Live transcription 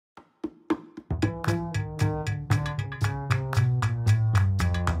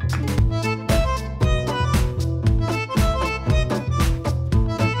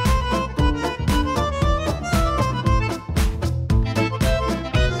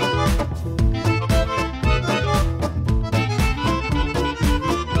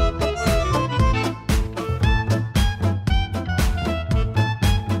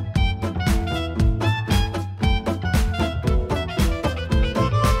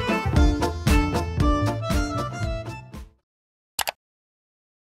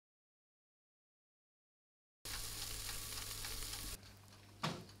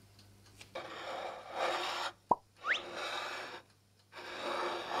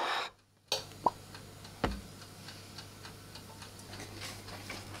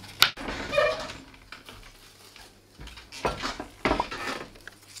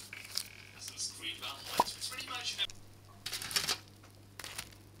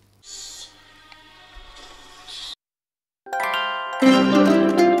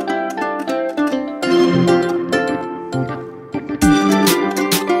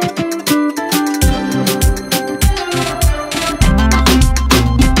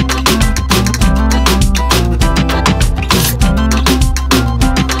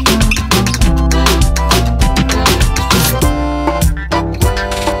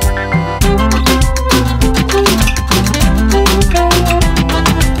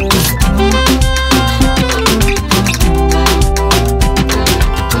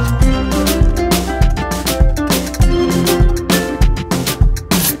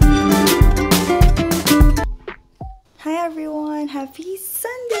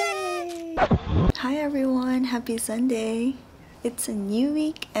Sunday! Hi everyone, happy Sunday! It's a new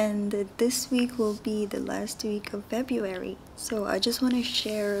week and this week will be the last week of February. So I just want to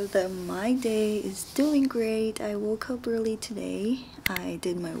share that my day is doing great. I woke up early today. I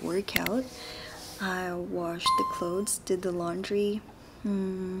did my workout. I washed the clothes, did the laundry.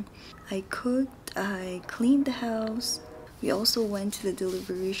 I cooked, I cleaned the house. We also went to the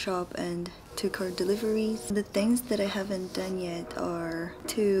delivery shop and took our deliveries. The things that I haven't done yet are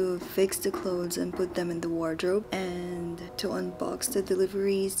to fix the clothes and put them in the wardrobe and to unbox the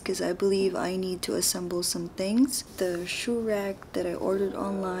deliveries because I believe I need to assemble some things. The shoe rack that I ordered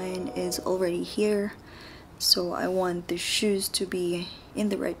online is already here, so I want the shoes to be in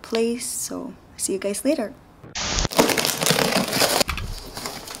the right place. So see you guys later.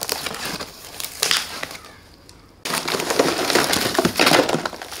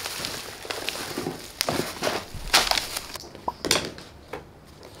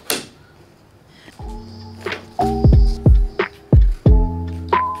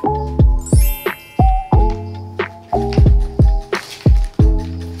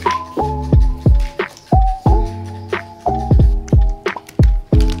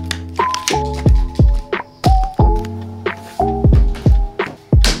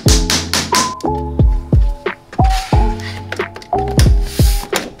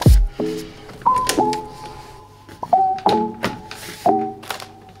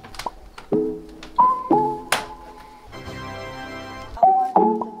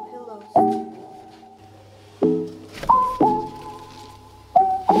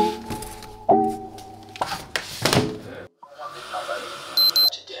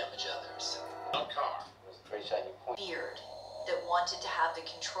 Beard that wanted to have the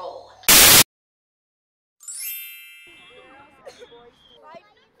control. Five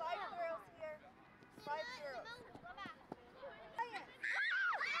girls here. 5 girls.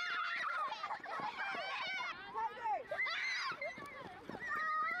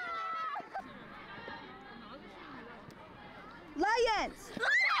 Lions!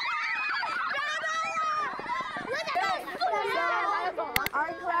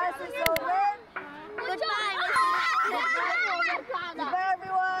 Our class is over. Goodbye,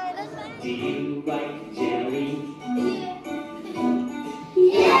 everyone. Do you like jelly?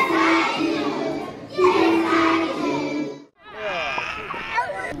 Yes, I do. Yes, I do.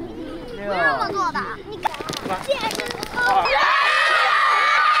 这么做的，你看，简直好。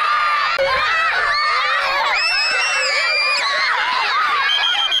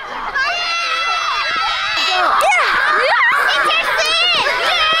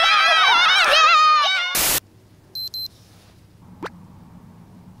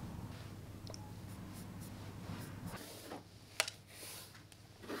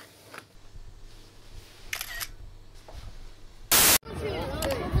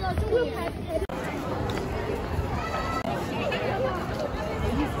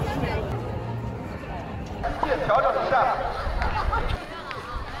调整一下。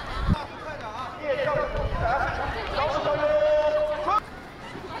叶教主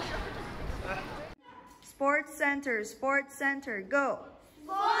Sports Center, Sports Center, go!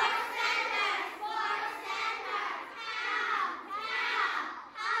 Sports Center, Sports Center, town, town,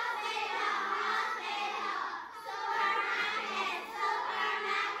 hospital, hospital, supermarket,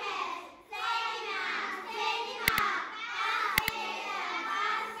 supermarket, cinema, cinema, hospital,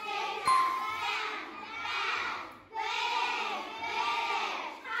 hospital, band, band, village,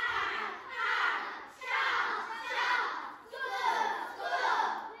 village, park, park, show, show, school, school,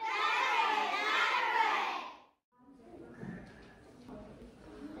 library, library.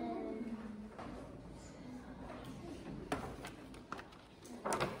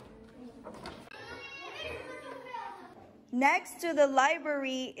 Next to the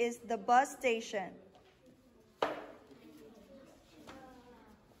library is the bus station.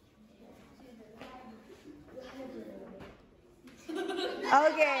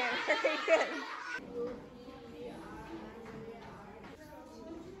 Okay, very good.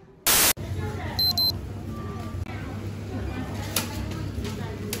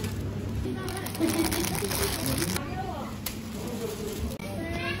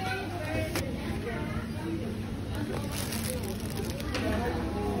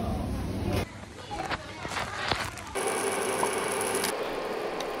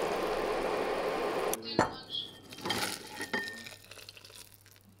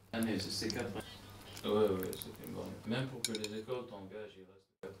 Année, c'est 4.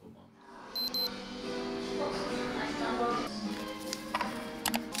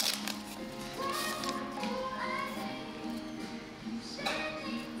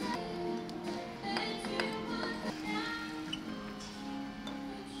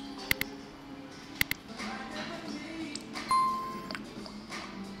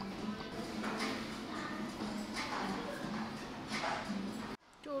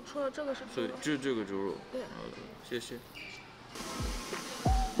 说的这个是猪肉。对，这个猪肉。对。谢谢。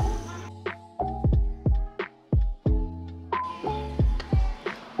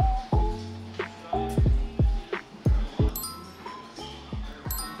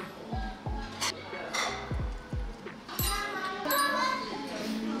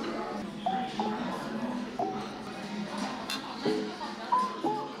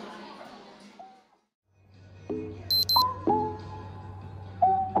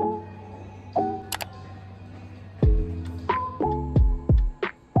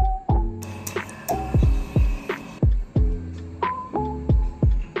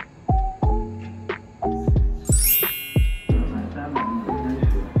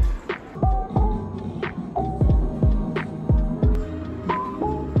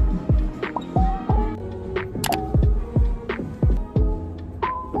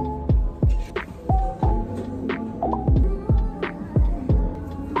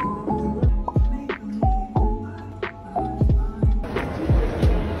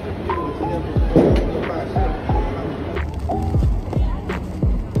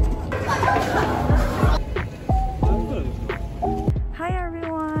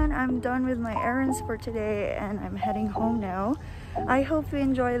I'm done with my errands for today and I'm heading home now. I hope you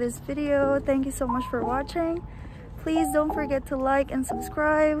enjoy this video. Thank you so much for watching. Please don't forget to like and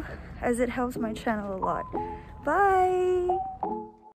subscribe as it helps my channel a lot. Bye!